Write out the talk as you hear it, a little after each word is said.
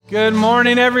Good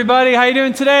morning, everybody. How you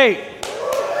doing today?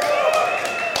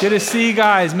 Good to see you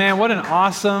guys. Man, what an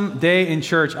awesome day in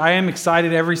church. I am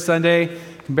excited every Sunday.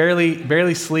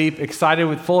 Barely sleep.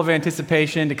 Excited full of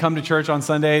anticipation to come to church on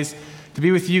Sundays, to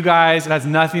be with you guys. It has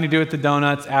nothing to do with the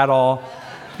donuts at all.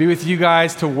 To be with you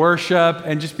guys, to worship,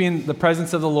 and just be in the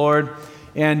presence of the Lord.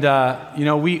 And,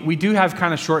 we do have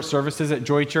kind of short services at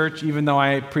Joy Church, even though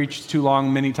I preach too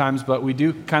long many times, but we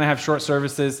do kind of have short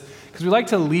services because we like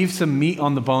to leave some meat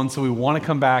on the bone, so we want to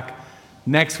come back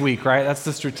next week, right? That's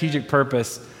the strategic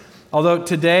purpose. Although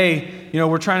today,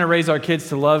 we're trying to raise our kids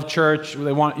to love church.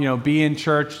 They want, be in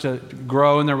church, to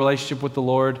grow in their relationship with the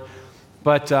Lord.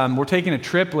 But we're taking a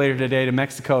trip later today to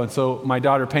Mexico, and so my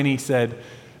daughter Penny said,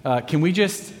 can we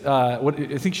just, I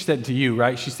think she said to you,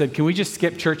 right? She said, can we just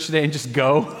skip church today and just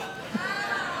go?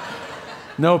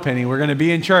 No, Penny, we're going to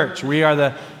be in church. We are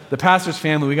the pastor's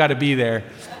family. We got to be there.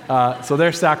 So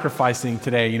they're sacrificing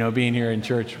today, being here in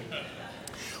church.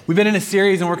 We've been in a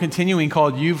series and we're continuing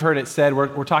called You've Heard It Said.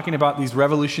 We're talking about these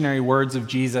revolutionary words of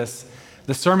Jesus.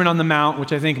 The Sermon on the Mount,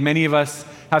 which I think many of us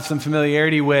have some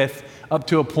familiarity with up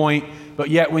to a point, but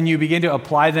yet when you begin to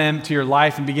apply them to your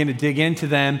life and begin to dig into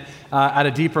them at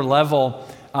a deeper level,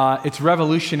 it's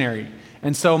revolutionary.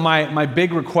 And so my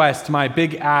big request, my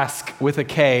big ask with a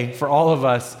K for all of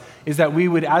us is that we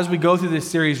would, as we go through this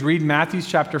series, read Matthew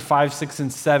chapter 5, 6,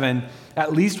 and 7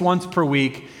 at least once per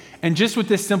week. And just with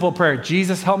this simple prayer,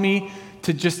 Jesus, help me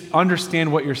to just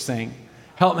understand what you're saying.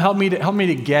 Help me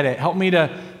to get it. Help me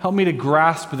to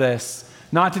grasp this.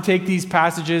 Not to take these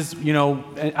passages,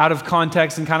 out of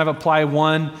context and kind of apply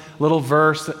one little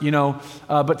verse,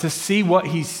 but to see what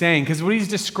he's saying. Because what he's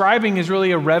describing is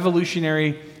really a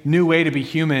revolutionary new way to be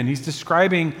human. He's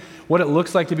describing what it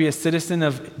looks like to be a citizen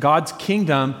of God's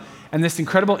kingdom and this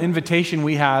incredible invitation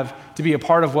we have to be a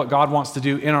part of what God wants to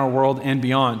do in our world and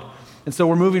beyond. And so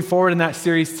we're moving forward in that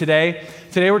series today.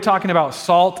 Today we're talking about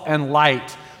salt and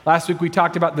light. Last week we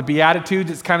talked about the Beatitudes.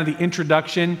 It's kind of the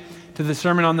introduction to the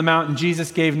Sermon on the Mount, and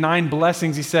Jesus gave 9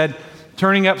 blessings. He said,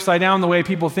 turning upside down the way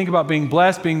people think about being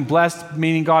blessed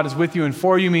meaning God is with you and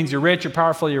for you, means you're rich, you're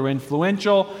powerful, you're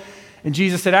influential. And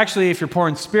Jesus said, actually, if you're poor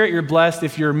in spirit, you're blessed.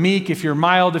 If you're meek, if you're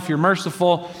mild, if you're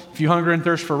merciful, if you hunger and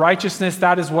thirst for righteousness,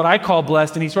 that is what I call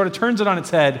blessed. And he sort of turns it on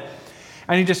its head.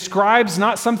 And he describes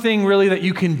not something really that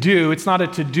you can do. It's not a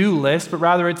to-do list, but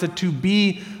rather it's a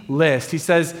to-be list. He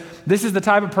says, this is the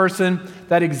type of person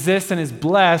that exists and is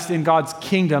blessed in God's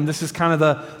kingdom. This is kind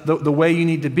of the way you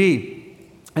need to be.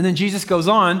 And then Jesus goes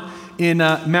on in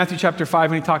Matthew chapter 5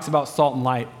 when he talks about salt and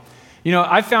light.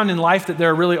 I've found in life that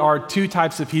there really are 2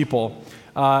 types of people.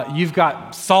 You've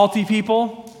got salty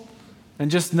people,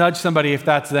 and just nudge somebody if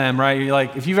that's them, right? You're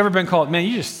like, if you've ever been called, man,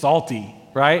 you're just salty,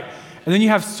 right? And then you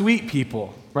have sweet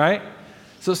people, right?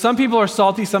 So some people are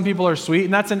salty, some people are sweet,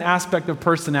 and that's an aspect of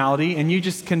personality, and you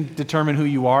just can determine who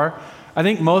you are. I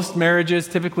think most marriages,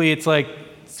 typically it's like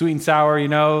sweet and sour,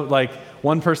 like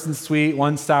one person's sweet,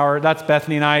 one's sour. That's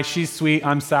Bethany and I. She's sweet,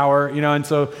 I'm sour, and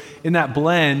so in that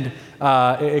blend,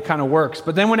 it kind of works.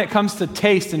 But then when it comes to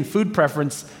taste and food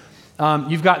preference,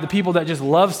 you've got the people that just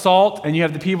love salt, and you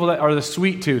have the people that are the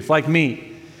sweet tooth, like me.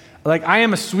 Like, I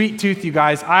am a sweet tooth, you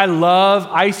guys. I love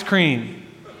ice cream.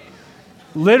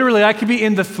 Literally, I could be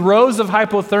in the throes of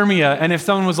hypothermia, and if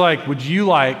someone was like, would you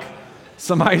like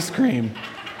some ice cream?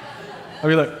 I'd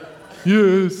be like,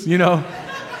 yes,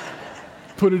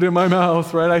 put it in my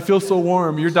mouth, right? I feel so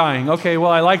warm. You're dying. Okay,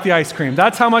 well, I like the ice cream.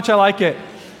 That's how much I like it.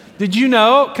 Did you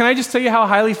know, can I just tell you how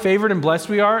highly favored and blessed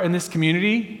we are in this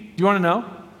community? Do you want to know?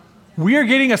 We are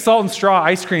getting a salt and straw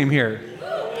ice cream here.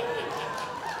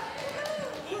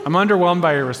 I'm underwhelmed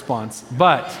by your response,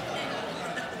 but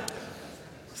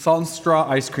salt and straw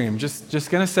ice cream. Just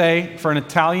going to say, for an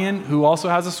Italian who also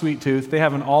has a sweet tooth, they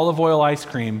have an olive oil ice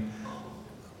cream.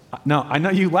 No, I know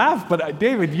you laugh, but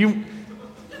David,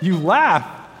 you laugh,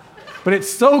 but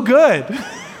it's so good.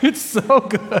 It's so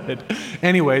good.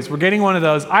 Anyways, we're getting one of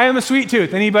those. I am a sweet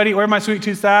tooth. Anybody? Where my sweet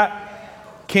tooth's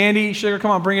at? Candy, sugar, come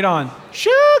on, bring it on.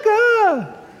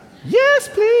 Sugar! Yes,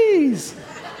 please.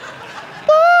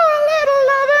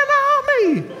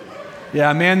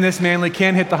 Yeah, man, this manly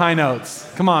can't hit the high notes.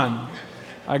 Come on.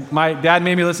 My dad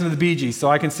made me listen to the Bee Gees so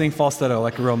I can sing falsetto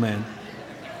like a real man.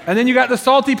 And then you got the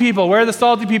salty people. Where are the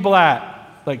salty people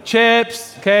at? Like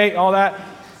chips, okay, all that.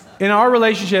 In our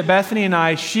relationship, Bethany and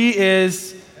I, she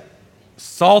is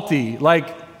salty.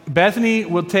 Like, Bethany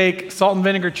will take salt and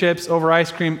vinegar chips over ice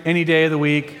cream any day of the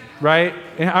week, right?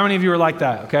 And how many of you are like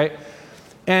that, okay?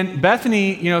 And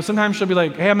Bethany, sometimes she'll be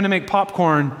like, hey, I'm going to make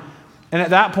popcorn. And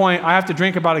at that point, I have to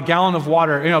drink about a gallon of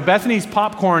water. Bethany's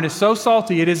popcorn is so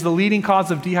salty, it is the leading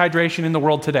cause of dehydration in the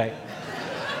world today.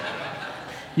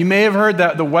 You may have heard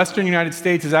that the Western United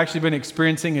States has actually been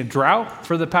experiencing a drought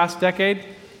for the past decade.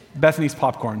 Bethany's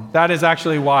popcorn. That is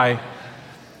actually why.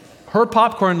 Her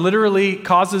popcorn literally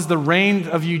causes the rain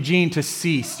of Eugene to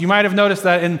cease. You might have noticed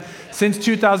that since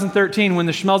 2013, when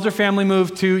the Schmelzer family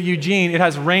moved to Eugene, it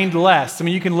has rained less. I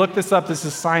mean, you can look this up. This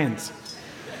is science.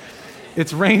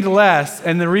 It's rained less,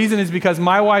 and the reason is because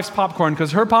my wife's popcorn,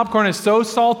 because her popcorn is so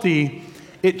salty,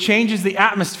 it changes the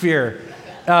atmosphere.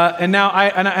 And now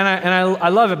I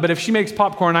love it, but if she makes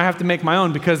popcorn, I have to make my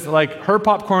own because like her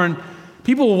popcorn,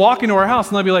 people will walk into our house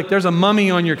and they'll be like, there's a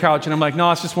mummy on your couch. And I'm like, no,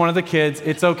 it's just one of the kids.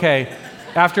 It's okay.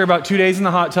 After about 2 days in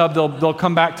the hot tub, they'll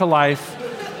come back to life.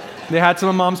 They had some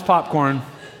of mom's popcorn.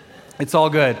 It's all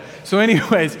good. So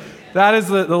anyways, that is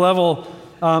the level.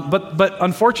 But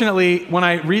unfortunately, when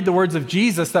I read the words of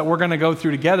Jesus that we're going to go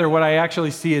through together, what I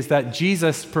actually see is that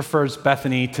Jesus prefers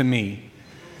Bethany to me.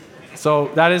 So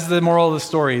that is the moral of the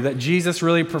story, that Jesus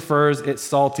really prefers it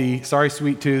salty. Sorry,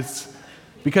 sweet tooths.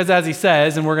 Because as he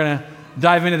says, and we're going to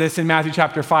dive into this in Matthew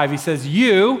chapter 5, he says,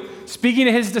 you, speaking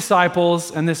to his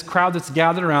disciples and this crowd that's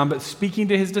gathered around, but speaking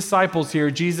to his disciples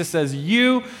here, Jesus says,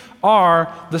 you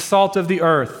are the salt of the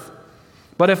earth.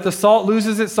 But if the salt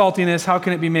loses its saltiness, how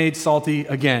can it be made salty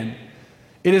again?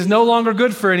 It is no longer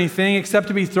good for anything except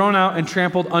to be thrown out and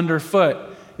trampled underfoot.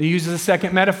 He uses a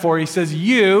second metaphor. He says,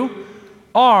 you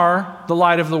are the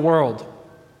light of the world.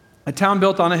 A town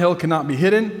built on a hill cannot be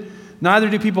hidden. Neither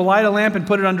do people light a lamp and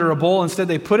put it under a bowl. Instead,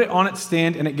 they put it on its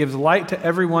stand, and it gives light to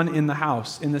everyone in the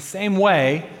house. In the same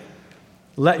way,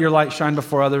 let your light shine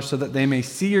before others so that they may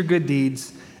see your good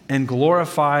deeds and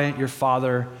glorify your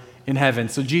Father in heaven.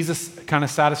 So Jesus kind of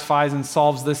satisfies and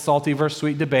solves this salty versus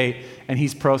sweet debate, and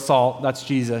he's pro-salt. That's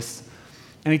Jesus.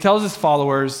 And he tells his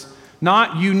followers,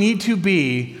 not you need to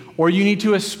be, or you need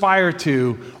to aspire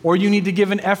to, or you need to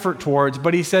give an effort towards,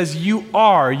 but he says you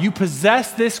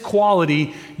possess this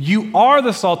quality, you are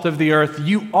the salt of the earth,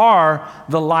 you are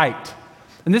the light.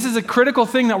 And this is a critical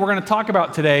thing that we're going to talk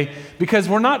about today, because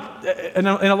we're not, in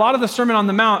a lot of the Sermon on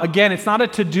the Mount, again, it's not a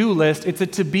to-do list, it's a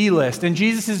to-be list. And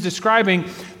Jesus is describing,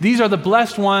 these are the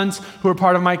blessed ones who are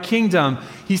part of my kingdom.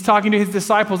 He's talking to his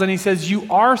disciples and he says, you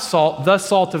are salt, the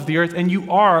salt of the earth, and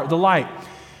you are the light.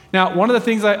 Now, one of the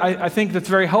things I think that's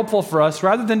very helpful for us,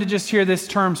 rather than to just hear this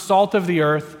term salt of the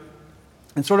earth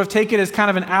and sort of take it as kind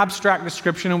of an abstract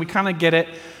description, and we kind of get it.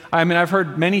 I mean, I've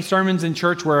heard many sermons in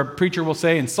church where a preacher will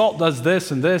say, and salt does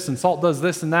this, and salt does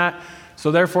this and that, so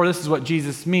therefore this is what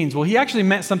Jesus means. Well, he actually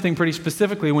meant something pretty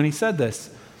specifically when he said this.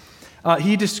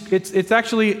 It's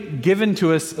actually given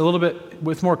to us a little bit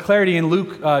with more clarity in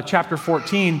Luke chapter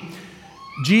 14.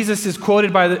 Jesus is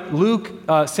quoted by Luke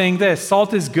saying this,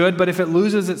 salt is good, but if it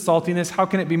loses its saltiness, how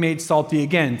can it be made salty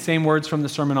again? Same words from the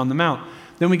Sermon on the Mount.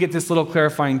 Then we get this little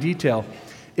clarifying detail.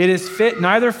 It is fit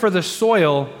neither for the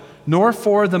soil nor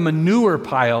for the manure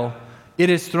pile, it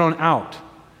is thrown out.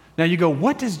 Now you go,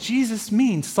 what does Jesus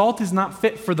mean? Salt is not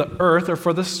fit for the earth or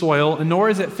for the soil, and nor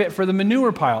is it fit for the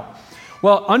manure pile.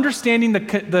 Well, understanding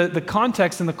the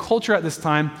context and the culture at this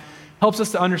time helps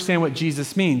us to understand what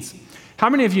Jesus means. How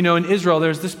many of you know in Israel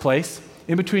there's this place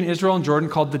in between Israel and Jordan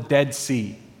called the Dead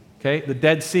Sea? Okay, the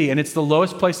Dead Sea, and it's the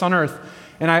lowest place on earth.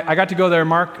 And I got to go there.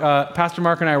 Pastor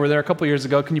Mark and I were there a couple years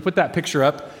ago. Can you put that picture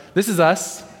up? This is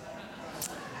us.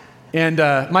 And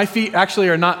my feet actually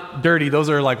are not dirty. Those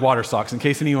are like water socks, in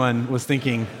case anyone was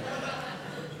thinking,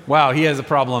 wow, he has a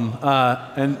problem.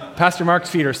 And Pastor Mark's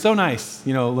feet are so nice,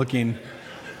 looking.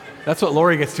 That's what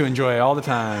Lori gets to enjoy all the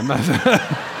time.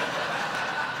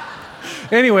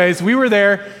 Anyways, we were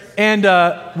there, and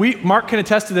Mark can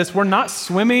attest to this. We're not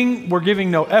swimming. We're giving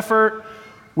no effort.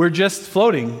 We're just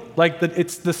floating.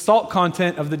 It's the salt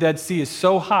content of the Dead Sea is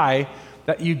so high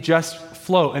that you just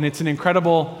float, and it's an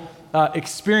incredible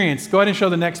experience. Go ahead and show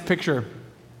the next picture.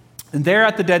 And there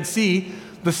at the Dead Sea,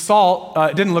 the salt,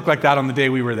 it didn't look like that on the day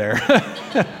we were there.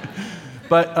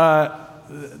 But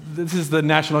this is the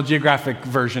National Geographic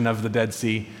version of the Dead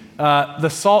Sea. The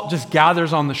salt just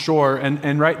gathers on the shore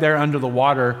and right there under the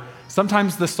water.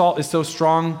 Sometimes the salt is so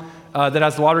strong that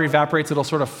as the water evaporates, it'll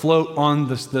sort of float on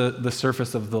the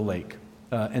surface of the lake.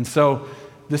 And so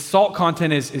the salt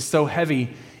content is so heavy.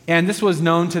 And this was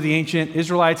known to the ancient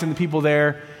Israelites and the people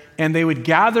there. And they would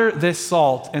gather this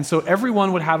salt, and so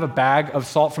everyone would have a bag of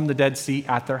salt from the Dead Sea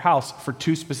at their house for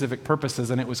two specific purposes,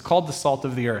 and it was called the salt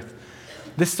of the earth.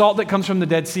 This salt that comes from the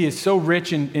Dead Sea is so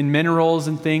rich in minerals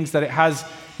and things that it has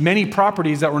many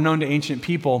properties that were known to ancient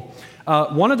people.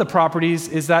 One of the properties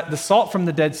is that the salt from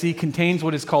the Dead Sea contains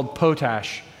what is called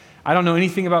potash. I don't know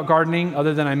anything about gardening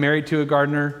other than I'm married to a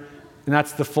gardener, and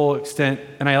that's the full extent,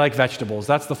 and I like vegetables.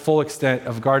 That's the full extent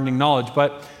of gardening knowledge,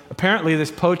 but apparently this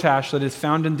potash that is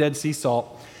found in Dead Sea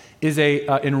salt is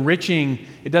enriching.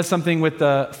 It does something with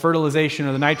the fertilization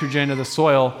or the nitrogen of the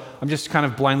soil. I'm just kind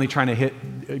of blindly trying to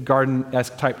hit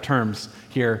garden-esque type terms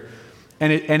here.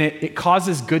 And it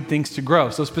causes good things to grow.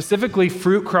 So specifically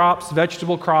fruit crops,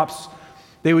 vegetable crops,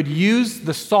 they would use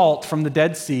the salt from the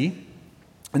Dead Sea,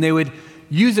 and they would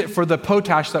use it for the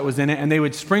potash that was in it, and they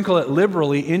would sprinkle it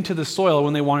liberally into the soil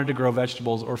when they wanted to grow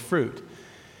vegetables or fruit.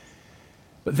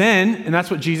 But then, and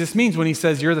that's what Jesus means when he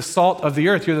says, you're the salt of the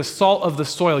earth, you're the salt of the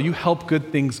soil, you help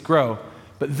good things grow.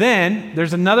 But then,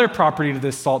 there's another property to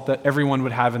this salt that everyone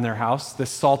would have in their house, this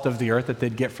salt of the earth that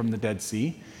they'd get from the Dead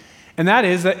Sea. And that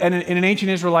is that in an ancient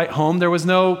Israelite home, there was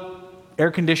no air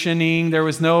conditioning, there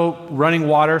was no running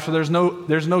water, so there's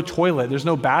no toilet, there's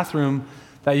no bathroom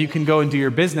that you can go and do your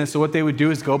business. So what they would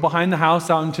do is go behind the house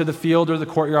out into the field or the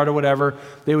courtyard or whatever.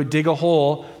 They would dig a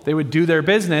hole, they would do their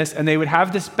business, and they would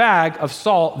have this bag of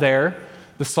salt there,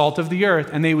 the salt of the earth,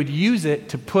 and they would use it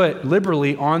to put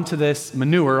liberally onto this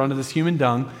manure, onto this human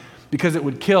dung, because it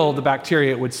would kill the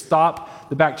bacteria. It would stop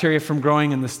the bacteria from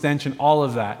growing and the stench and all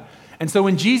of that. And so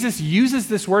when Jesus uses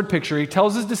this word picture, he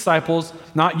tells his disciples,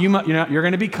 not you're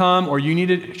going to become, or you need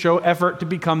to show effort to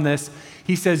become this.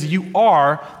 He says, you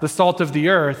are the salt of the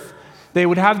earth. They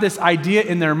would have this idea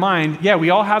in their mind, yeah,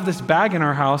 we all have this bag in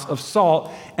our house of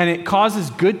salt, and it causes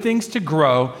good things to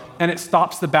grow, and it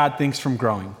stops the bad things from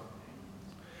growing.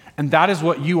 And that is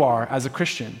what you are as a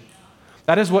Christian.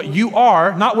 That is what you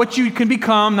are, not what you can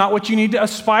become, not what you need to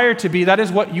aspire to be. That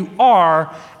is what you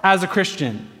are as a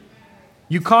Christian.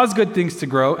 You cause good things to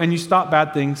grow, and you stop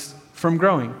bad things from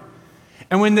growing.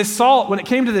 And when it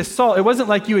came to this salt, it wasn't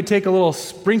like you would take a little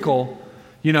sprinkle,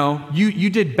 you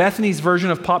did Bethany's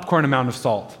version of popcorn amount of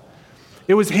salt.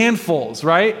 It was handfuls,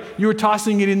 right? You were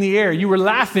tossing it in the air. You were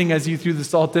laughing as you threw the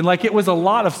salt in, like it was a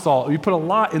lot of salt. You put a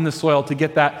lot in the soil to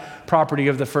get that property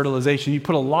of the fertilization. You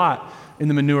put a lot in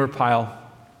the manure pile.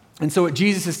 And so what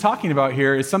Jesus is talking about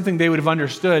here is something they would have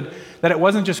understood, that it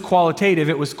wasn't just qualitative,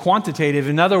 it was quantitative.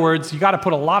 In other words, you got to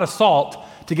put a lot of salt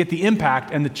to get the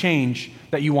impact and the change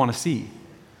that you want to see.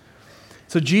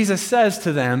 So Jesus says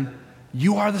to them,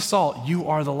 you are the salt, you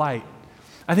are the light.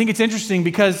 I think it's interesting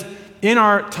because in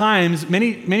our times,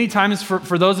 many times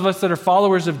for those of us that are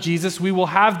followers of Jesus, we will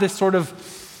have this sort of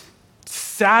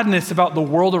sadness about the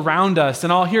world around us.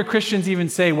 And I'll hear Christians even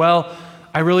say, well,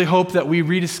 I really hope that we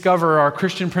rediscover our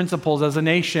Christian principles as a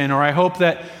nation, or I hope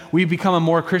that we become a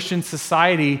more Christian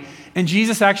society. And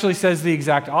Jesus actually says the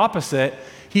exact opposite.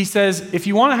 He says, if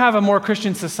you want to have a more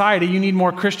Christian society, you need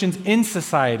more Christians in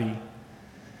society.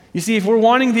 You see, if we're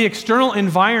wanting the external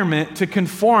environment to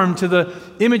conform to the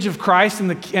image of Christ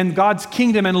and God's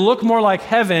kingdom and look more like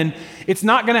heaven, it's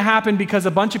not going to happen because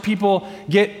a bunch of people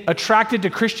get attracted to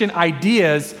Christian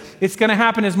ideas. It's going to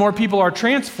happen as more people are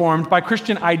transformed by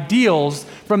Christian ideals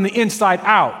from the inside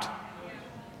out.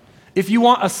 If you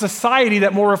want a society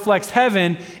that more reflects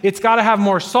heaven, it's got to have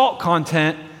more salt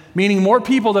content, meaning more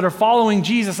people that are following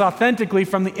Jesus authentically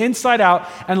from the inside out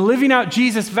and living out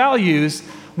Jesus' values.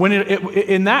 When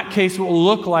in that case, it will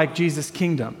look like Jesus'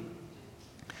 kingdom.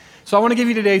 So I want to give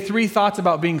you today 3 thoughts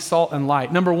about being salt and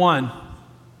light. Number 1,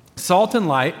 salt and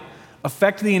light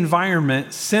affect the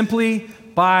environment simply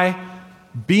by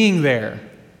being there.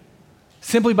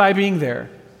 Simply by being there.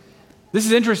 This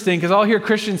is interesting because I'll hear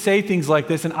Christians say things like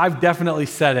this, and I've definitely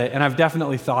said it, and I've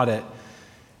definitely thought it.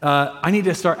 I need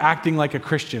to start acting like a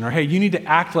Christian, or hey, you need to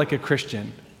act like a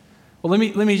Christian. Well,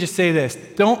 let me just say this.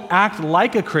 Don't act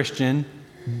like a Christian.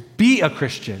 Be a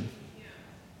Christian.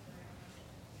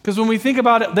 Because when we think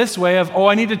about it this way of,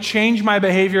 I need to change my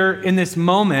behavior in this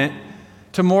moment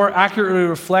to more accurately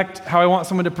reflect how I want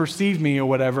someone to perceive me or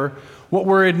whatever, what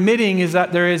we're admitting is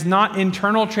that there is not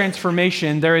internal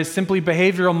transformation, there is simply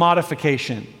behavioral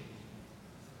modification.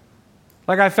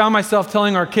 Like I found myself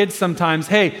telling our kids sometimes,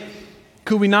 hey,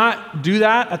 could we not do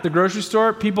that at the grocery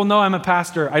store? People know I'm a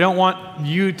pastor. I don't want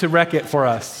you to wreck it for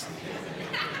us.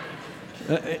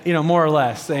 More or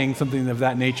less saying something of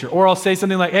that nature. Or I'll say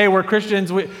something like, hey, we're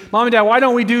Christians. Mom and Dad, why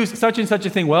don't we do such and such a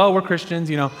thing? Well, we're Christians,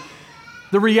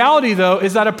 The reality, though,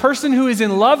 is that a person who is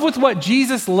in love with what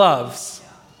Jesus loves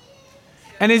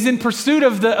and is in pursuit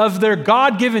of their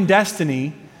God-given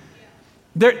destiny,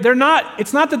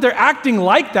 it's not that they're acting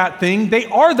like that thing. They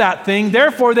are that thing.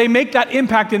 Therefore, they make that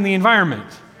impact in the environment.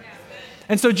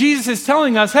 And so Jesus is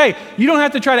telling us, hey, you don't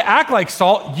have to try to act like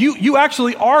salt. You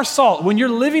actually are salt. When you're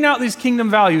living out these kingdom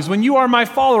values, when you are my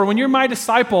follower, when you're my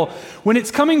disciple, when it's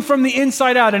coming from the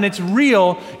inside out and it's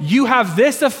real, you have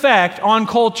this effect on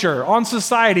culture, on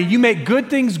society. You make good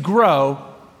things grow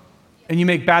and you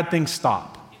make bad things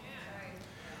stop.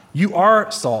 You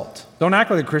are salt. Don't act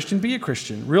like a Christian, be a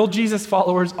Christian. Real Jesus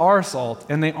followers are salt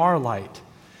and they are light.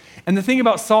 And the thing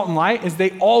about salt and light is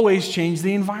they always change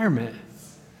the environment.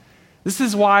 This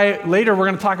is why later we're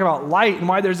going to talk about light and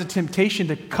why there's a temptation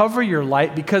to cover your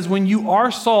light, because when you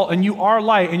are salt and you are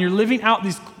light and you're living out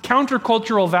these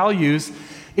countercultural values,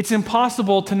 it's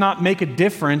impossible to not make a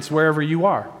difference wherever you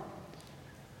are.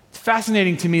 It's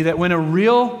fascinating to me that when a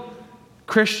real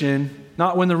Christian,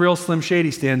 not when the real Slim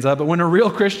Shady stands up, but when a real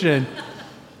Christian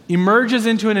emerges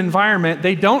into an environment,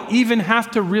 they don't even have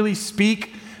to really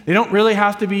speak. They don't really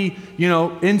have to be,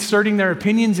 inserting their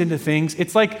opinions into things.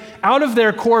 It's like out of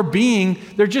their core being,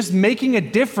 they're just making a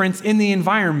difference in the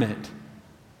environment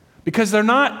because they're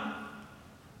not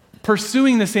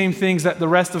pursuing the same things that the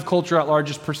rest of culture at large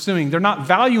is pursuing. They're not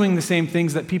valuing the same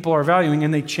things that people are valuing,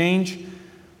 and they change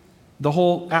the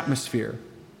whole atmosphere.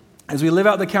 As we live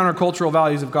out the countercultural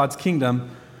values of God's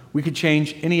kingdom, we could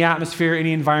change any atmosphere,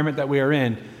 any environment that we are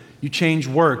in. You change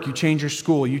work, you change your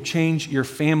school, you change your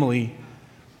family.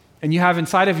 And you have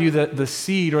inside of you the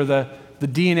seed or the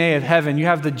DNA of heaven. You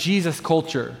have the Jesus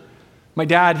culture. My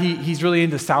dad, he's really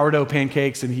into sourdough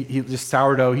pancakes, and he just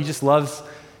sourdough. He just loves,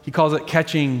 he calls it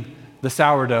catching the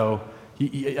sourdough.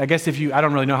 I guess I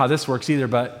don't really know how this works either,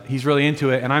 but he's really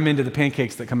into it, and I'm into the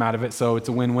pancakes that come out of it, so it's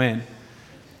a win-win.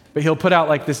 But he'll put out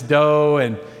like this dough,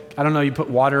 and I don't know, you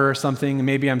put water or something, and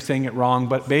maybe I'm saying it wrong,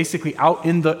 but basically out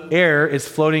in the air is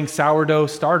floating sourdough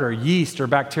starter, yeast or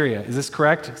bacteria. Is this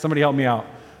correct? Somebody help me out.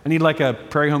 I need like a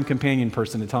Prairie Home Companion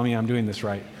person to tell me I'm doing this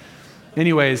right.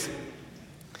 Anyways,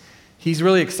 he's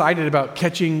really excited about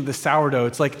catching the sourdough.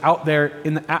 It's like out there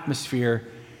in the atmosphere,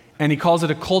 and he calls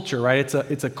it a culture, right?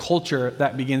 It's a culture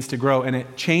that begins to grow, and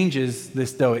it changes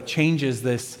this dough. It changes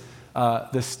this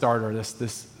starter,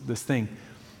 this thing.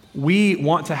 We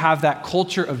want to have that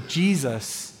culture of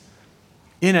Jesus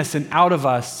in us and out of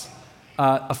us,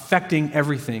 affecting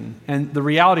everything. And the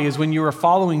reality is when you are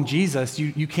following Jesus,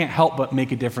 you can't help but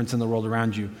make a difference in the world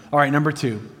around you. All right, number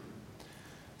 2,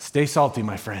 stay salty,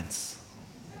 my friends.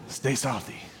 Stay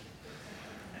salty.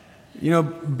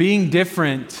 Being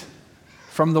different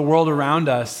from the world around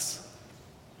us,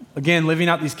 again, living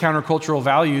out these countercultural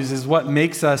values is what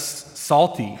makes us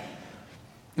salty.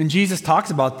 And Jesus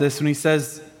talks about this when he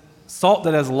says, salt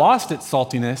that has lost its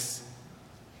saltiness,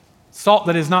 salt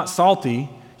that is not salty,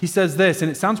 he says this,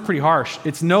 and it sounds pretty harsh.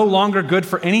 It's no longer good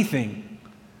for anything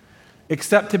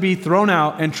except to be thrown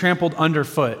out and trampled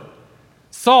underfoot.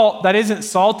 Salt that isn't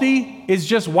salty is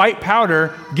just white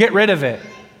powder. Get rid of it.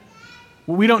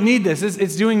 We don't need this.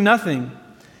 It's doing nothing.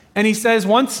 And he says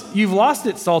once you've lost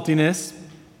its saltiness,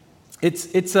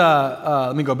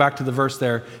 let me go back to the verse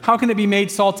there. How can it be made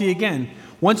salty again?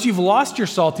 Once you've lost your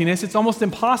saltiness, it's almost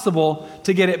impossible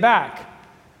to get it back.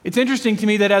 It's interesting to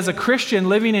me that as a Christian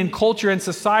living in culture and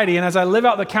society, and as I live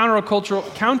out the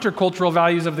countercultural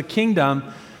values of the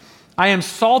kingdom, I am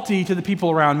salty to the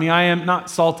people around me. I am not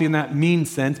salty in that mean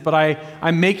sense, but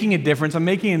I'm making a difference. I'm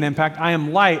making an impact. I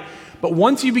am light. But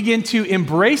once you begin to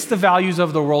embrace the values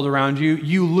of the world around you,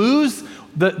 you lose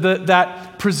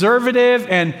that preservative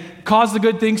and cause the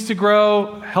good things to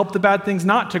grow, help the bad things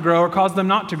not to grow, or cause them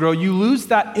not to grow. You lose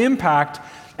that impact.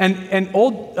 And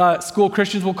old school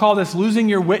Christians will call this losing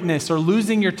your witness or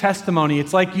losing your testimony.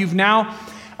 It's like you've now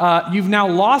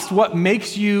lost what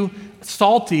makes you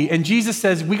salty. And Jesus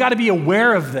says, we got to be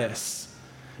aware of this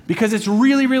because it's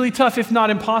really, really tough, if not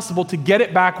impossible, to get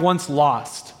it back once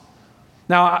lost.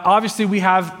 Now, obviously, we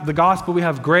have the gospel, we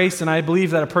have grace, and I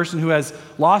believe that a person who has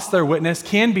lost their witness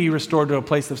can be restored to a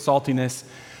place of saltiness,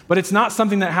 but it's not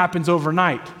something that happens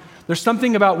overnight. There's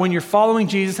something about when you're following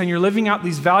Jesus and you're living out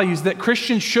these values that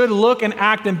Christians should look and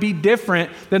act and be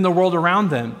different than the world around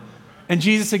them. And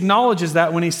Jesus acknowledges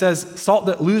that when he says salt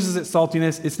that loses its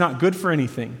saltiness, it's not good for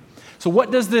anything. So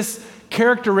what does this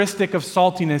characteristic of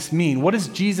saltiness mean? What does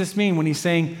Jesus mean when he's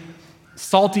saying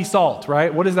salty salt,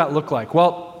 right? What does that look like?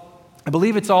 Well, I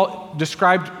believe it's all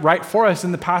described right for us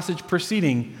in the passage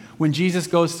preceding when Jesus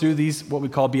goes through these, what we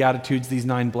call Beatitudes, these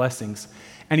 9 blessings.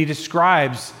 And he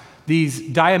describes these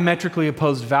diametrically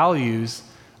opposed values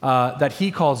that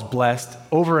he calls blessed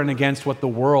over and against what the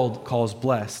world calls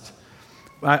blessed.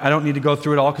 I don't need to go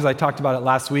through it all because I talked about it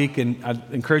last week, and I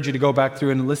encourage you to go back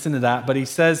through and listen to that. But he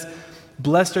says,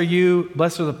 blessed are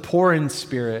the poor in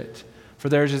spirit, for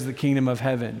theirs is the kingdom of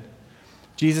heaven.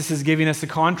 Jesus is giving us a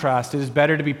contrast. It is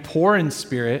better to be poor in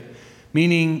spirit,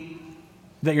 meaning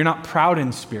that you're not proud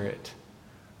in spirit.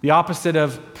 The opposite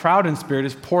of proud in spirit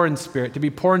is poor in spirit. To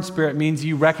be poor in spirit means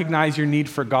you recognize your need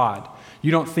for God. You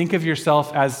don't think of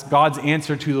yourself as God's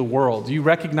answer to the world. You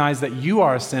recognize that you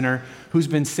are a sinner who's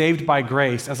been saved by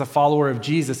grace as a follower of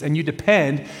Jesus, and you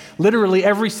depend literally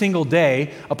every single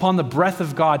day upon the breath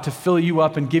of God to fill you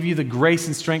up and give you the grace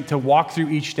and strength to walk through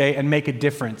each day and make a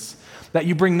difference. that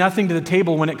you bring nothing to the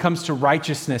table when it comes to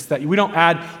righteousness, that we don't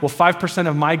add, 5%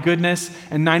 of my goodness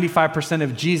and 95%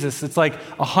 of Jesus. It's like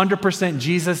 100%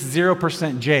 Jesus,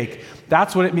 0% Jake.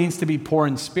 That's what it means to be poor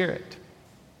in spirit.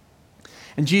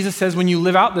 And Jesus says when you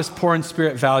live out this poor in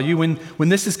spirit value, when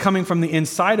this is coming from the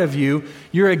inside of you,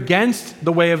 you're against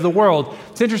the way of the world.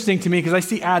 It's interesting to me because I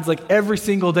see ads like every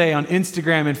single day on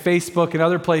Instagram and Facebook and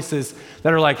other places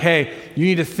that are like, hey, you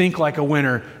need to think like a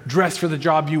winner, dress for the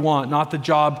job you want, not the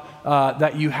job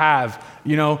that you have.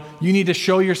 You know, you need to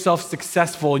show yourself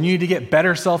successful and you need to get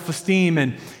better self-esteem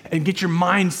and get your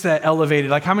mindset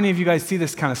elevated. Like how many of you guys see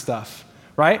this kind of stuff?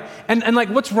 Right? And like,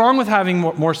 what's wrong with having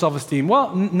more self-esteem?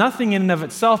 Well, nothing in and of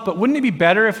itself, but wouldn't it be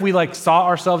better if we like saw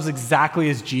ourselves exactly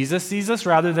as Jesus sees us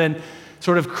rather than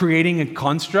sort of creating a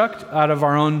construct out of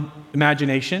our own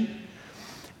imagination?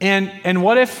 And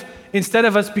what if instead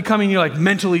of us becoming like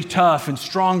mentally tough and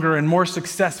stronger and more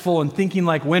successful and thinking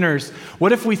like winners,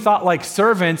 what if we thought like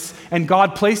servants and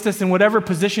God placed us in whatever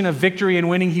position of victory and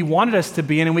winning he wanted us to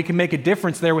be in, and we can make a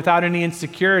difference there without any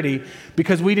insecurity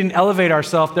because we didn't elevate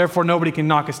ourselves, therefore nobody can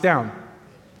knock us down.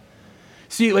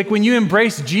 See, like when you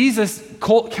embrace Jesus'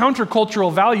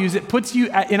 countercultural values, it puts you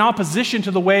in opposition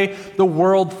to the way the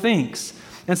world thinks.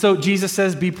 And so Jesus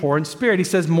says, be poor in spirit. He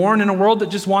says, mourn in a world that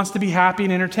just wants to be happy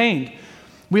and entertained.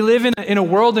 We live in a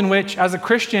world in which, as a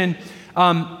Christian,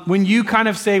 when you kind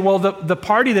of say, well, the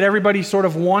party that everybody's sort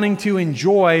of wanting to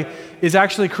enjoy is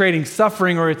actually creating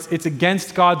suffering or it's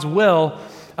against God's will,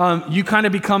 you kind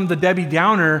of become the Debbie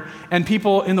Downer, and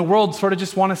people in the world sort of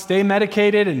just want to stay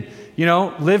medicated and, you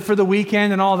know, live for the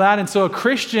weekend and all that. And so a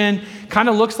Christian kind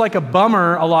of looks like a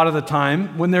bummer a lot of the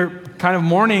time when they're kind of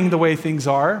mourning the way things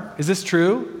are. Is this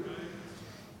true?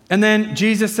 And then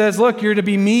Jesus says, look, you're to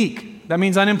be meek. That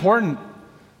means unimportant.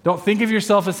 Don't think of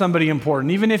yourself as somebody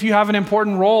important. Even if you have an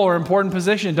important role or important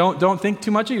position, don't think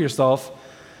too much of yourself.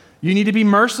 You need to be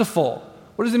merciful.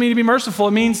 What does it mean to be merciful?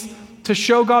 It means to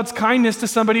show God's kindness to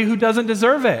somebody who doesn't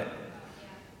deserve it.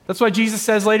 That's why Jesus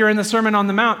says later in the Sermon on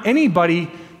the Mount, anybody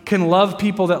can love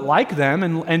people that like them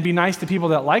and be nice to people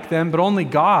that like them, but only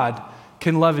God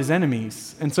can love his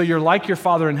enemies. And so you're like your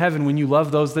Father in heaven when you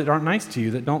love those that aren't nice to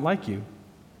you, that don't like you.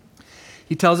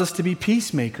 He tells us to be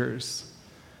peacemakers.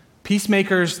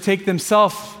 Peacemakers take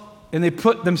themselves and they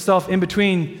put themselves in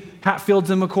between Hatfields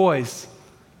and McCoys,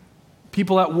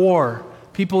 people at war,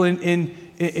 people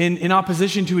in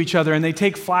opposition to each other, and they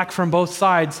take flack from both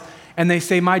sides, and they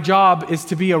say, my job is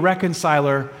to be a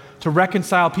reconciler, to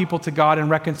reconcile people to God and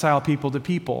reconcile people to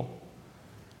people.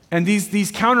 And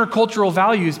these countercultural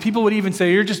values, people would even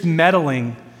say, you're just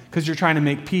meddling because you're trying to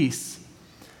make peace.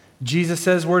 Jesus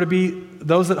says we're to be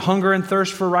those that hunger and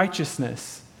thirst for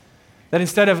righteousness. That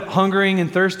instead of hungering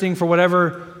and thirsting for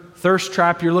whatever thirst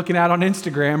trap you're looking at on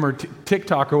Instagram or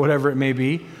TikTok or whatever it may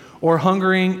be, or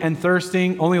hungering and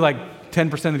thirsting, only like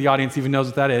 10% of the audience even knows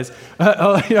what that is.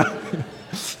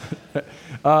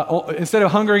 Instead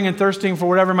of hungering and thirsting for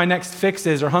whatever my next fix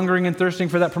is, or hungering and thirsting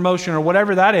for that promotion or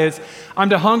whatever that is, I'm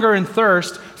to hunger and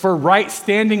thirst for right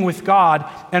standing with God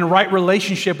and right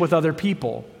relationship with other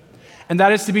people. And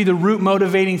that is to be the root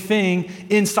motivating thing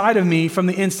inside of me from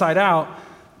the inside out.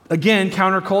 Again,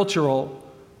 countercultural,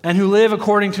 and who live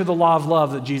according to the law of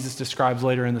love that Jesus describes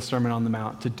later in the Sermon on the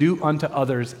Mount, to do unto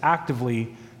others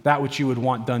actively that which you would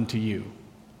want done to you.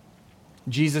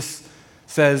 Jesus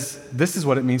says this is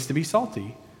what it means to be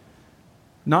salty.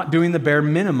 Not doing the bare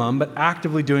minimum, but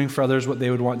actively doing for others what they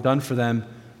would want done for them.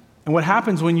 And what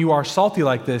happens when you are salty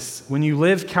like this, when you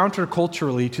live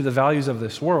counterculturally to the values of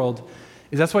this world,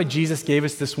 is that's why Jesus gave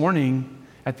us this warning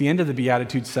at the end of the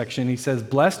Beatitudes section. He says,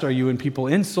 blessed are you when people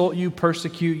insult you,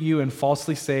 persecute you, and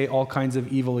falsely say all kinds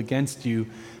of evil against you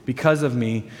because of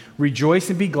me. Rejoice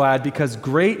and be glad, because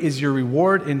great is your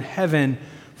reward in heaven,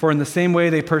 for in the same way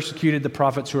they persecuted the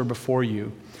prophets who were before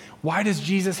you. Why does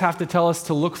Jesus have to tell us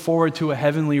to look forward to a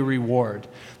heavenly reward?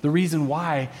 The reason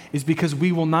why is because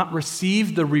we will not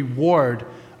receive the reward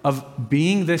of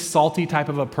being this salty type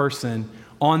of a person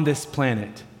on this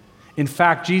planet. In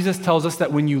fact, Jesus tells us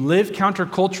that when you live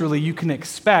counterculturally, you can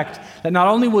expect that not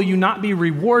only will you not be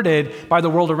rewarded by the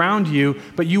world around you,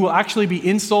 but you will actually be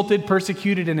insulted,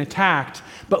 persecuted, and attacked,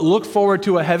 but look forward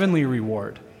to a heavenly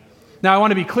reward. Now, I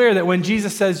want to be clear that when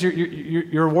Jesus says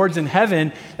your reward's in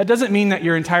heaven, that doesn't mean that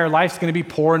your entire life's going to be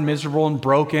poor and miserable and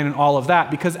broken and all of that,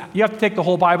 because you have to take the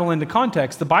whole Bible into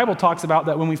context. The Bible talks about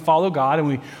that when we follow God and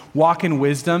we walk in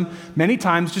wisdom, many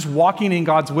times just walking in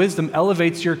God's wisdom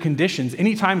elevates your conditions.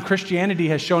 Anytime Christianity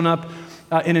has shown up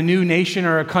in a new nation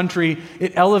or a country,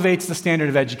 it elevates the standard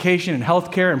of education and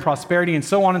healthcare and prosperity and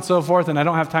so on and so forth, and I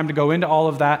don't have time to go into all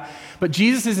of that. But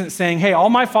Jesus isn't saying, hey, all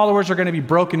my followers are going to be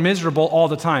broke and miserable all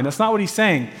the time. That's not what he's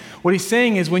saying. What he's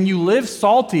saying is when you live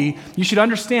salty, you should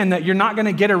understand that you're not going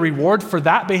to get a reward for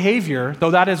that behavior,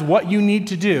 though that is what you need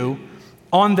to do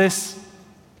on this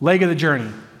leg of the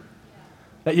journey.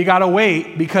 That you got to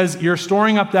wait because you're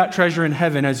storing up that treasure in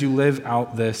heaven as you live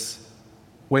out this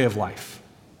way of life.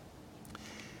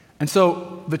 And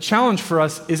so the challenge for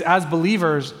us is as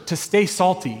believers to stay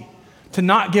salty, to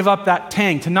not give up that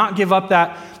tang, to not give up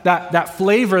that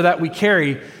flavor that we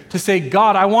carry, to say,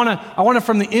 God, I want to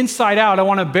from the inside out, I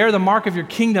want to bear the mark of your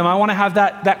kingdom. I want to have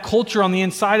that culture on the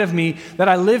inside of me, that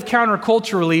I live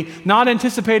counterculturally, not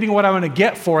anticipating what I'm going to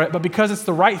get for it, but because it's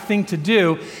the right thing to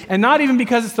do. And not even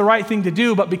because it's the right thing to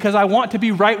do, but because I want to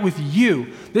be right with you.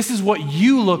 This is what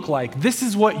you look like. This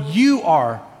is what you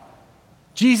are.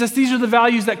 Jesus, these are the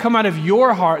values that come out of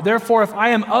your heart. Therefore, if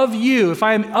I am of you, if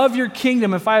I am of your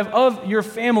kingdom, if I am of your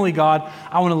family, God,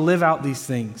 I want to live out these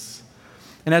things.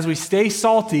 And as we stay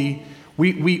salty,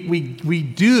 we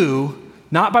do,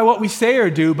 not by what we say or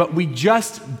do, but we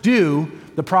just do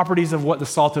the properties of what the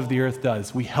salt of the earth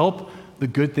does. We help the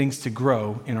good things to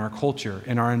grow in our culture,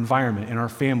 in our environment, in our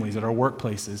families, at our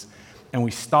workplaces, and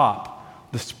we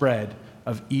stop the spread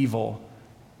of evil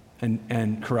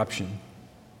and corruption.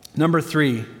 Number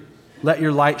 3, let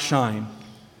your light shine.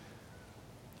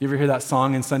 You ever hear that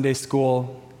song in Sunday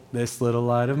school? This little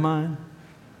light of mine,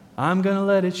 I'm gonna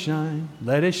let it shine,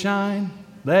 let it shine,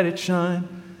 let it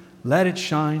shine, let it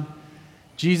shine.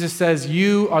 Jesus says,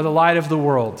 you are the light of the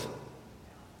world.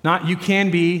 Not you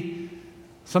can be,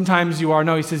 sometimes you are.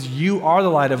 No, he says, you are the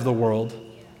light of the world.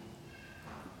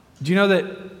 Do you know that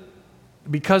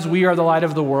because we are the light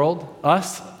of the world,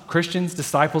 us, Christians,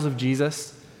 disciples of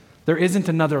Jesus, there isn't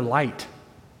another light.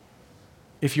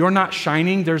 If you're not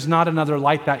shining, there's not another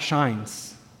light that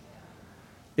shines.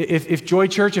 If Joy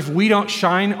Church, if we don't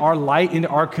shine our light into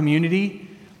our community,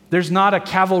 there's not a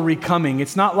cavalry coming.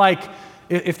 It's not like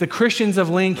if the Christians of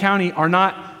Lane County are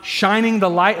not shining the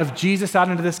light of Jesus out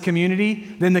into this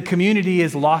community, then the community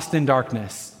is lost in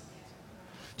darkness.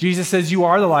 Jesus says, you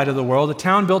are the light of the world. A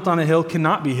town built on a hill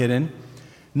cannot be hidden.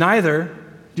 Neither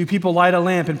do people light a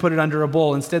lamp and put it under a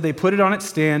bowl. Instead, they put it on its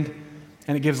stand,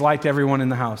 and it gives light to everyone in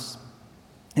the house.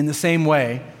 In the same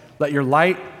way, let your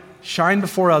light shine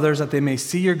before others that they may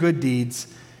see your good deeds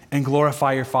and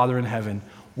glorify your Father in heaven.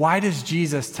 Why does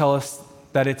Jesus tell us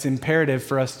that it's imperative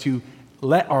for us to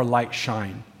let our light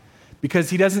shine? Because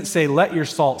he doesn't say, let your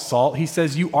salt. He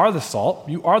says, you are the salt,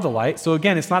 you are the light. So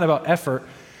again, it's not about effort.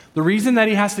 The reason that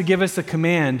he has to give us a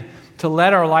command to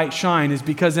let our light shine is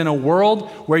because in a world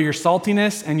where your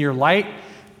saltiness and your light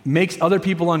makes other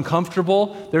people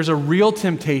uncomfortable, there's a real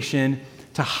temptation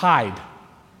to hide.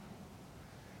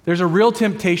 There's a real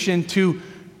temptation to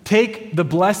take the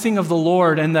blessing of the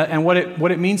Lord and what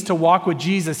it means to walk with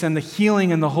Jesus and the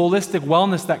healing and the holistic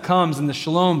wellness that comes and the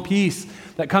shalom, peace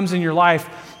that comes in your life,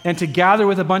 and to gather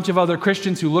with a bunch of other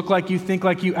Christians who look like you, think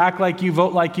like you, act like you,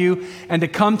 vote like you, and to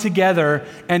come together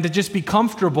and to just be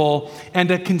comfortable and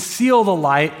to conceal the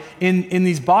light in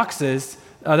these boxes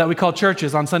that we call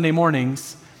churches on Sunday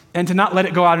mornings, and to not let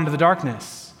it go out into the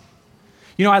darkness.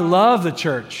 You know, I love the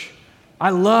church. I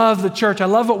love the church. I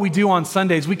love what we do on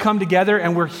Sundays. We come together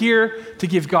and we're here to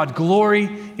give God glory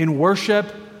in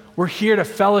worship. We're here to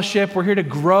fellowship. We're here to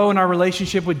grow in our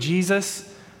relationship with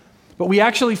Jesus. But we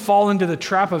actually fall into the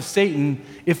trap of Satan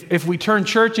if we turn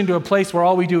church into a place where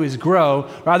all we do is grow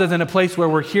rather than a place where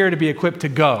we're here to be equipped to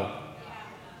go.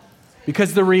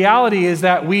 Because the reality is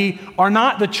that we are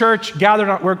not the church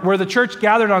gathered we're the church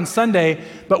gathered on Sunday,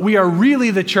 but we are really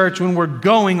the church when we're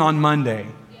going on Monday.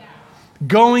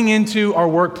 Going into our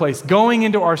workplace, going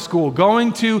into our school,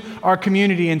 going to our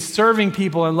community and serving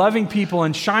people and loving people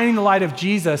and shining the light of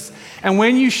Jesus. And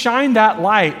when you shine that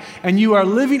light and you are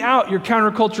living out your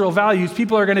countercultural values,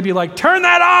 people are going to be like, turn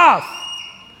that off,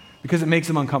 because it makes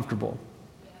them uncomfortable.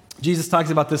 Jesus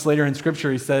talks about this later in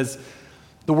Scripture. He says,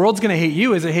 the world's going to hate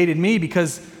you as it hated me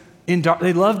because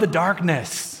they love the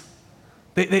darkness.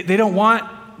 They don't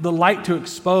want the light to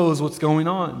expose what's going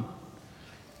on.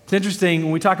 It's interesting,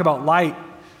 when we talk about light,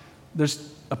 there's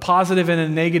a positive and a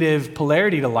negative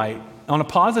polarity to light. On a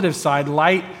positive side,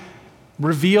 light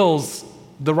reveals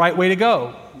the right way to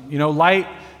go. You know, light,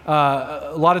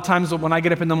 a lot of times when I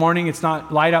get up in the morning, it's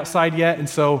not light outside yet, and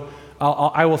so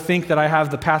I will think that I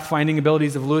have the pathfinding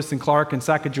abilities of Lewis and Clark and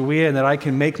Sacagawea, and that I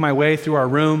can make my way through our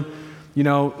room, you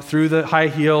know, through the high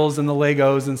heels and the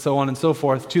Legos and so on and so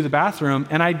forth to the bathroom,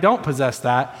 and I don't possess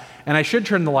that, and I should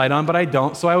turn the light on, but I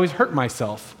don't, so I always hurt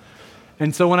myself.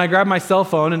 And so when I grab my cell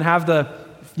phone and have the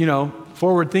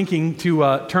forward thinking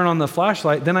to turn on the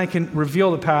flashlight, then I can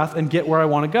reveal the path and get where I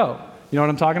want to go. You know what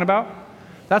I'm talking about?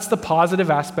 That's the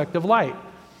positive aspect of light.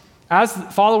 As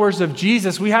followers of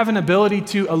Jesus, we have an ability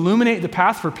to illuminate the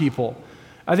path for people.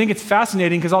 I think it's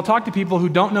fascinating because I'll talk to people who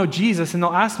don't know Jesus and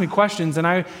they'll ask me questions,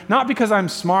 and not because I'm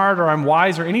smart or I'm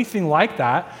wise or anything like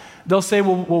that. They'll say,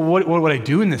 well, what would I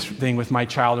do in this thing with my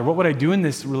child? Or what would I do in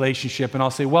this relationship? And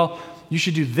I'll say, well, you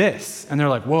should do this. And they're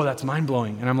like, whoa, that's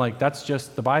mind-blowing. And I'm like, that's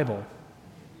just the Bible.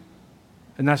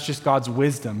 And that's just God's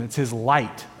wisdom. It's his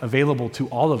light available to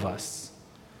all of us.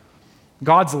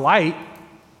 God's light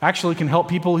actually can help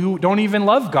people who don't even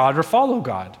love God or follow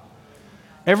God.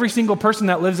 Every single person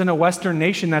that lives in a Western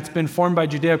nation that's been formed by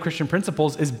Judeo-Christian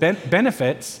principles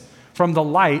benefits from the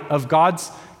light of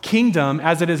God's kingdom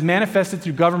as it is manifested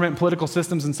through government, political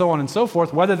systems, and so on and so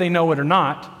forth, whether they know it or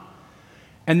not.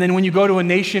 And then when you go to a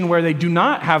nation where they do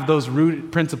not have those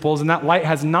root principles and that light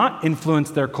has not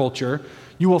influenced their culture,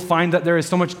 you will find that there is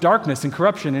so much darkness and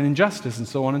corruption and injustice and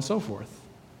so on and so forth.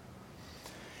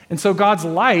 And so God's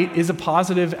light is a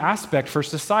positive aspect for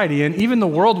society, and even the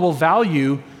world will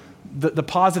value the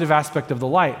positive aspect of the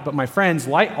light. But my friends,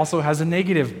 light also has a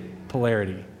negative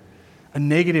polarity, a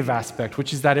negative aspect,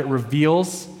 which is that it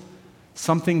reveals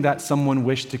something that someone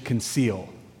wished to conceal.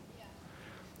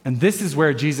 And this is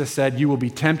where Jesus said, you will be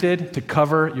tempted to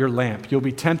cover your lamp. You'll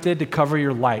be tempted to cover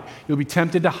your light. You'll be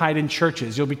tempted to hide in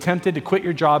churches. You'll be tempted to quit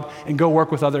your job and go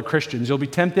work with other Christians. You'll be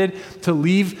tempted to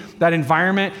leave that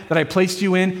environment that I placed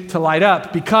you in to light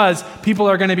up because people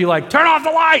are going to be like, turn off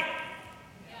the light.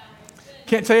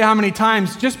 Can't tell you how many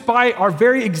times, just by our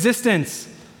very existence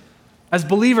as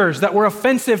believers, that we're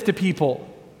offensive to people.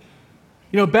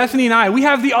 Bethany and I, we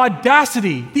have the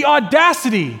audacity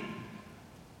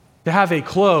to have a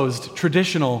closed,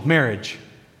 traditional marriage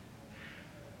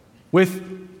with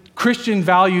Christian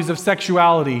values of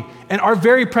sexuality, and our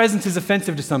very presence is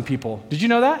offensive to some people. Did you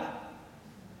know that?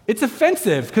 It's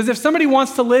offensive, because if somebody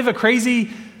wants to live a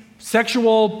crazy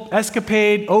sexual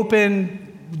escapade,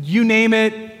 open, you name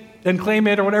it, and claim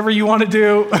it, or whatever you want to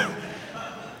do,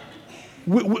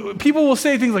 people will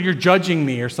say things like, you're judging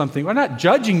me or something. We're not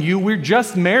judging you, we're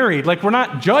just married. Like, we're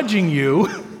not judging you,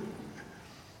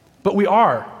 but we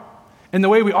are. And the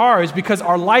way and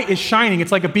our light is shining.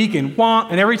 It's like a beacon. Wah,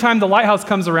 and every time the lighthouse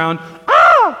comes around,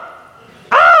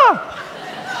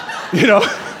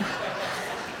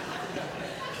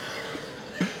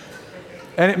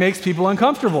 and it makes people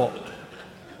uncomfortable.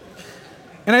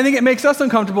 And I think it makes us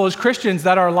uncomfortable as Christians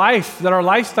that our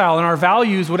lifestyle and our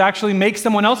values would actually make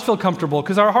someone else feel comfortable,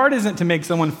 because our heart isn't to make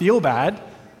someone feel bad.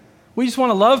 We just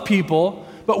want to love people,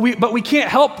 but we can't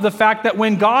help the fact that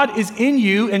when God is in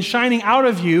you and shining out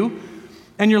of you,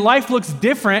 and your life looks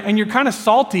different, and you're kind of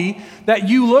salty, that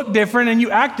you look different and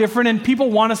you act different, and people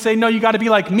want to say, no, you got to be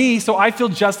like me, so I feel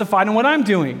justified in what I'm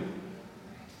doing.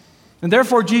 And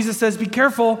therefore, Jesus says, be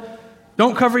careful.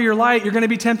 Don't cover your light. You're going to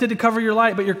be tempted to cover your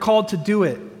light, but you're called to do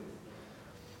it.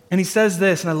 And he says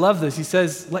this, and I love this. He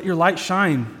says, let your light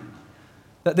shine,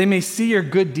 that they may see your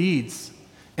good deeds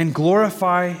and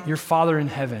glorify your Father in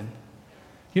heaven.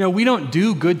 We don't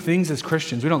do good things as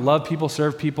Christians. We don't love people,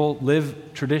 serve people,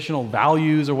 live traditional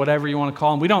values or whatever you want to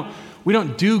call them. We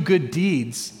don't do good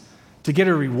deeds to get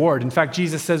a reward. In fact,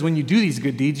 Jesus says when you do these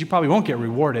good deeds, you probably won't get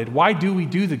rewarded. Why do we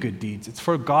do the good deeds? It's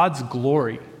for God's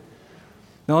glory.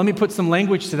 Now, let me put some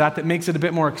language to that makes it a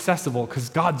bit more accessible, because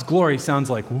God's glory sounds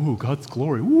like, ooh, God's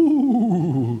glory,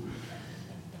 ooh.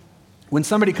 When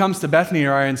somebody comes to Bethany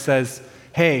or I and says,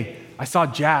 hey, I saw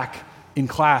Jack in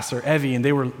class, or Evie, and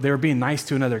they were being nice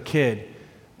to another kid.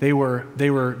 They were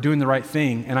doing the right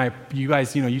thing, and you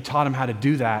guys, you taught them how to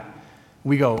do that.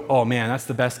 We go, oh man, that's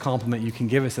the best compliment you can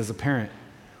give us as a parent.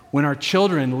 When our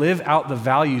children live out the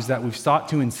values that we've sought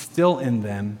to instill in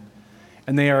them,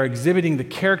 and they are exhibiting the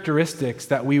characteristics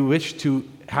that we wish to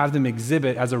have them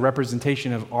exhibit as a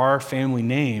representation of our family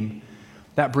name,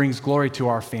 that brings glory to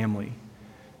our family.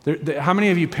 How many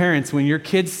of you parents, when your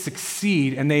kids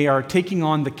succeed and they are taking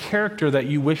on the character that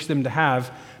you wish them to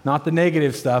have, not the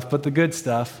negative stuff, but the good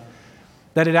stuff,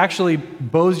 that it actually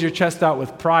bows your chest out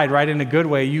with pride, right, in a good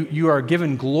way? You are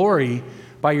given glory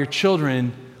by your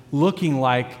children looking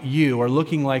like you, or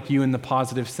looking like you in the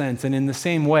positive sense. And in the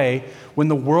same way, when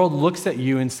the world looks at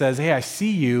you and says, hey, I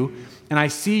see you, and I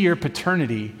see your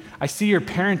paternity, I see your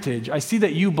parentage, I see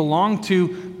that you belong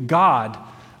to God,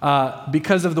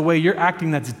 because of the way you're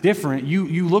acting that's different,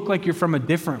 you look like you're from a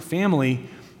different family.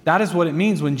 That is what it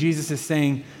means when Jesus is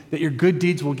saying that your good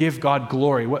deeds will give God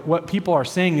glory. What people are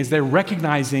saying is they're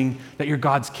recognizing that you're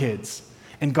God's kids,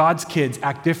 and God's kids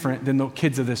act different than the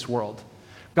kids of this world.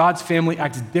 God's family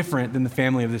acts different than the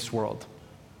family of this world.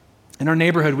 In our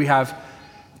neighborhood, we have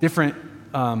different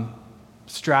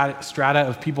strata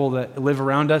of people that live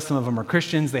around us. Some of them are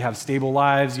Christians. They have stable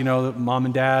lives, mom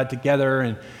and dad together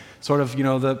and sort of,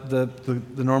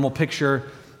 the normal picture.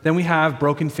 Then we have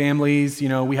broken families.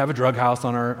 We have a drug house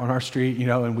on our street,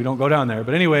 and we don't go down there.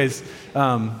 But anyways,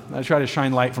 I try to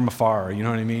shine light from afar, you know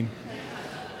what I mean?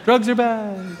 Drugs are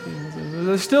bad.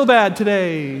 They're still bad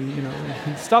today,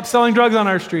 Stop selling drugs on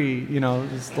our street,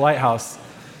 it's the lighthouse.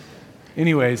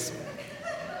 Anyways.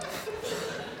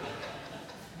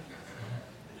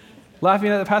 Laughing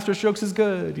at the pastor's jokes is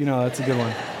good. That's a good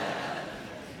one.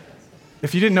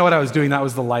 If you didn't know what I was doing, that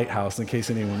was the lighthouse, in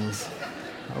case anyone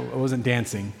I wasn't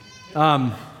dancing.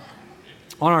 On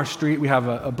our street, we have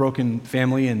a broken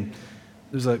family, and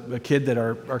there's a kid that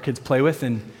our kids play with,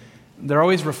 and they're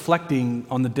always reflecting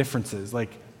on the differences.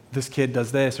 Like, this kid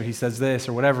does this, or he says this,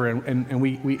 or whatever, and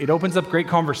it opens up great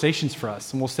conversations for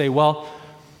us. And we'll say, well,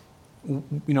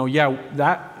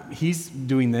 that he's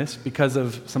doing this because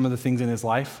of some of the things in his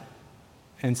life.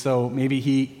 And so maybe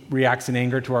he reacts in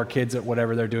anger to our kids at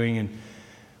whatever they're doing. And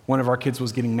one of our kids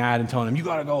was getting mad and telling him, you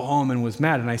got to go home, and was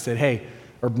mad. And I said, hey,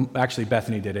 or actually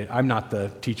Bethany did it. I'm not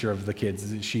the teacher of the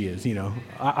kids. She is,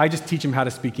 I just teach them how to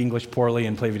speak English poorly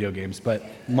and play video games. But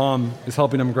Mom is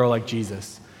helping them grow like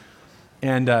Jesus.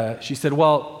 And she said,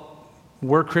 well,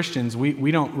 we're Christians.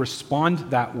 We don't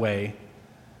respond that way.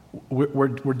 We're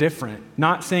different.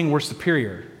 Not saying we're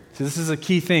superior. So this is a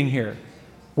key thing here.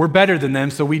 We're better than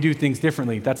them, so we do things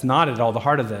differently. That's not at all the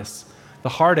heart of this. The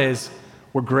heart is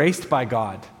we're graced by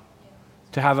God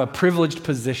to have a privileged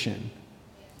position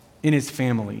in his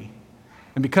family.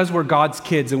 And because we're God's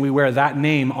kids and we wear that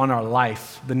name on our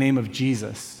life, the name of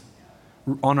Jesus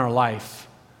on our life,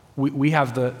 we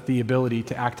have the ability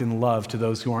to act in love to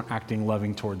those who aren't acting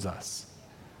loving towards us.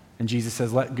 And Jesus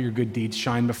says, let your good deeds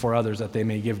shine before others that they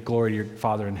may give glory to your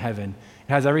Father in heaven.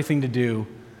 It has everything to do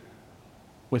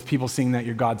with people seeing that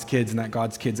you're God's kids and that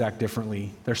God's kids act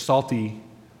differently. They're salty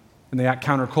and they act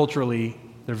counterculturally.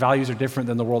 Their values are different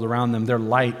than the world around them. They're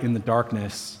light in the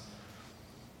darkness.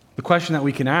 The question that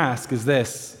we can ask is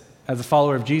this: as a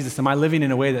follower of Jesus, am I living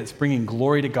in a way that's bringing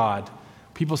glory to God?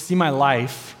 People see my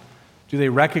life. Do they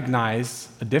recognize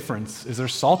a difference? Is there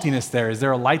saltiness there? Is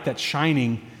there a light that's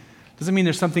shining? Doesn't mean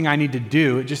there's something I need to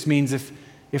do. It just means if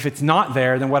it's not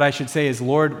there, then what I should say is,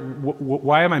 Lord,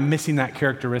 why am I missing that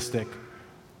characteristic?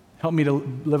 Help me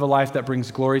to live a life that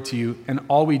brings glory to you. And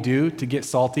all we do to get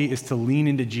salty is to lean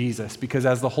into Jesus, because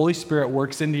as the Holy Spirit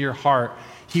works into your heart,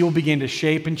 he will begin to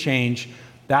shape and change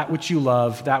that which you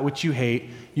love, that which you hate.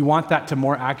 You want that to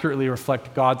more accurately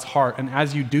reflect God's heart. And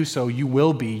as you do so,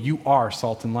 you are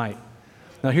salt and light.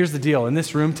 Now here's the deal. In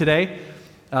this room today,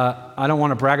 I don't want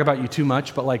to brag about you too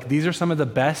much, but these are some of the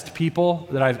best people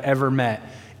that I've ever met.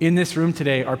 In this room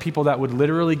today are people that would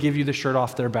literally give you the shirt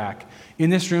off their back. In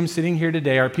this room sitting here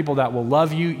today are people that will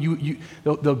love you.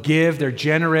 They'll give, they're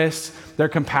generous, they're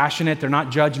compassionate, they're not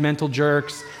judgmental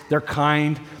jerks, they're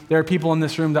kind. There are people in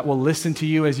this room that will listen to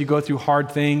you as you go through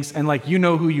hard things, and you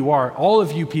know who you are. All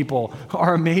of you people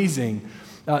are amazing.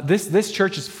 This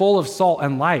church is full of salt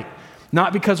and light,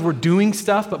 not because we're doing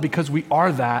stuff, but because we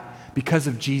are that because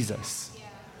of Jesus. Yeah,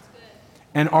 that's good.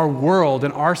 And our world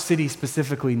and our city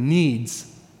specifically needs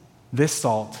this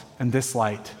salt and this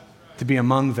light to be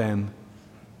among them,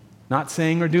 not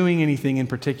saying or doing anything in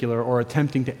particular or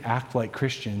attempting to act like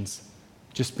Christians,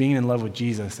 just being in love with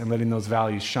Jesus and letting those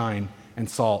values shine and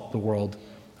salt the world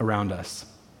around us.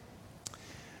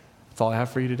 That's all I have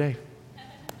for you today.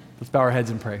 Let's bow our heads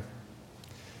and pray.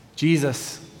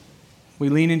 Jesus, we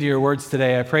lean into your words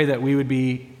today. I pray that we would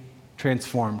be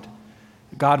transformed.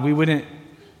 God, we wouldn't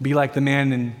be like the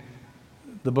man in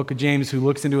the book of James who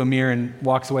looks into a mirror and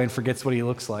walks away and forgets what he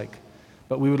looks like.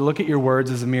 But we would look at your words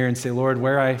as a mirror and say, Lord,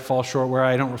 where I fall short, where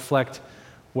I don't reflect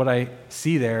what I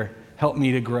see there, help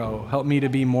me to grow. Help me to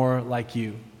be more like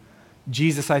you.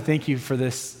 Jesus, I thank you for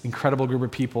this incredible group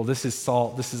of people. This is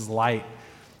salt. This is light.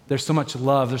 There's so much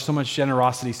love. There's so much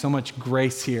generosity, so much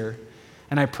grace here.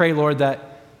 And I pray, Lord,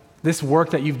 that this work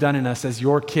that you've done in us as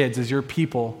your kids, as your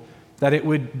people, that it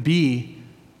would be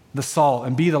the salt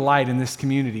and be the light in this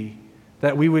community,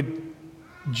 that we would,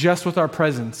 just with our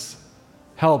presence,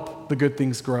 help the good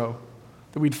things grow,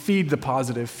 that we'd feed the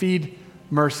positive, feed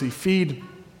mercy, feed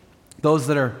those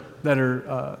that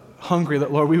are hungry,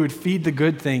 that, Lord, we would feed the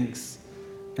good things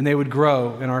and they would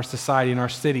grow in our society, in our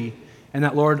city, and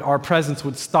that, Lord, our presence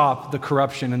would stop the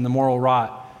corruption and the moral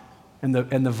rot and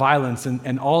the violence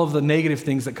and all of the negative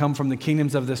things that come from the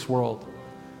kingdoms of this world.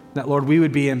 That, Lord, we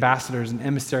would be ambassadors and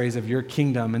emissaries of your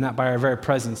kingdom, and that by our very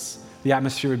presence, the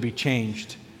atmosphere would be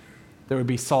changed. There would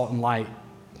be salt and light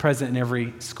present in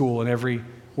every school, in every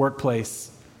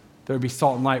workplace, there would be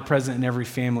salt and light present in every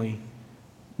family,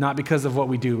 not because of what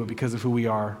we do, but because of who we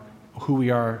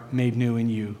are made new in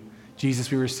you.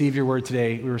 Jesus, we receive your word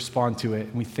today. We respond to it,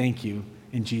 and we thank you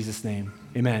in Jesus' name.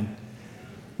 Amen.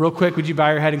 Real quick, would you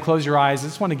bow your head and close your eyes? I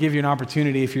just want to give you an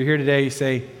opportunity. If you're here today, you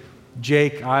say,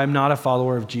 Jake, I'm not a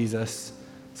follower of Jesus,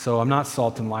 so I'm not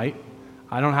salt and light.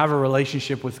 I don't have a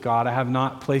relationship with God. I have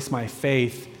not placed my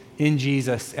faith in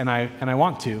Jesus, and I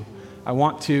want to. I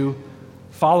want to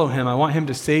follow him. I want him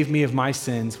to save me of my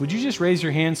sins. Would you just raise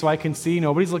your hand so I can see?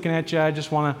 Nobody's looking at you. I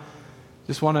just want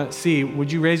to see.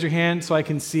 Would you raise your hand so I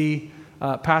can see?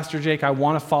 Pastor Jake, I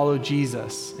want to follow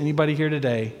Jesus. Anybody here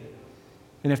today?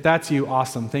 And if that's you,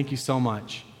 awesome. Thank you so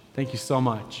much. Thank you so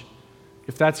much.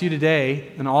 If that's you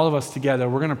today, and all of us together,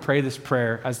 we're going to pray this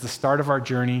prayer as the start of our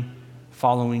journey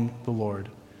following the Lord.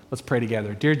 Let's pray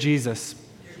together. Dear Jesus,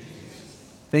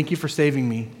 thank you for saving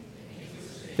me.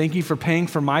 Thank you for paying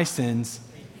for my sins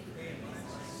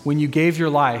when you gave your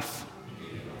life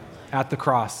at the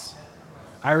cross.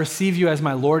 I receive you as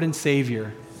my Lord and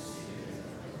Savior.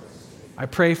 I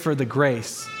pray for the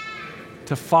grace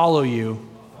to follow you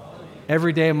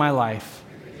every day of my life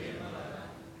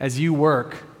as you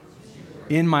work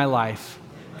in my life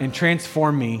and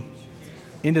transform me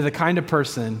into the kind of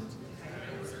person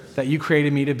that you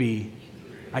created me to be.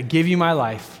 I give you my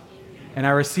life, and I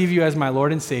receive you as my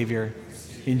Lord and Savior.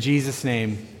 In Jesus'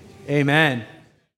 name, amen.